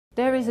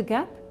is a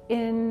gap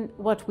in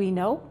what we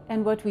know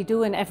and what we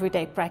do in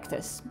everyday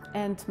practice.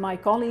 And my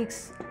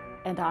colleagues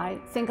and I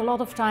think a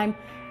lot of time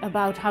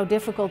about how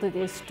difficult it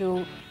is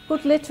to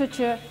put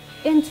literature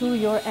into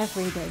your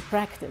everyday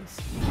practice.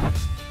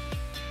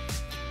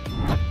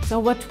 So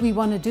what we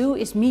want to do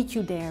is meet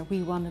you there.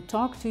 We want to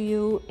talk to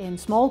you in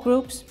small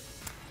groups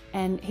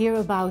and hear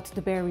about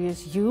the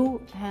barriers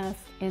you have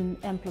in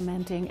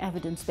implementing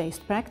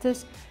evidence-based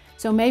practice.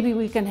 So maybe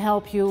we can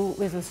help you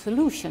with a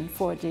solution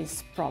for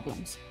these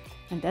problems.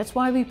 And that's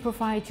why we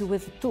provide you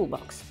with a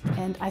toolbox.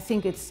 And I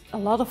think it's a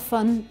lot of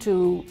fun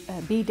to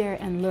be there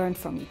and learn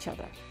from each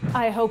other.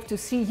 I hope to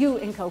see you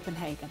in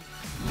Copenhagen.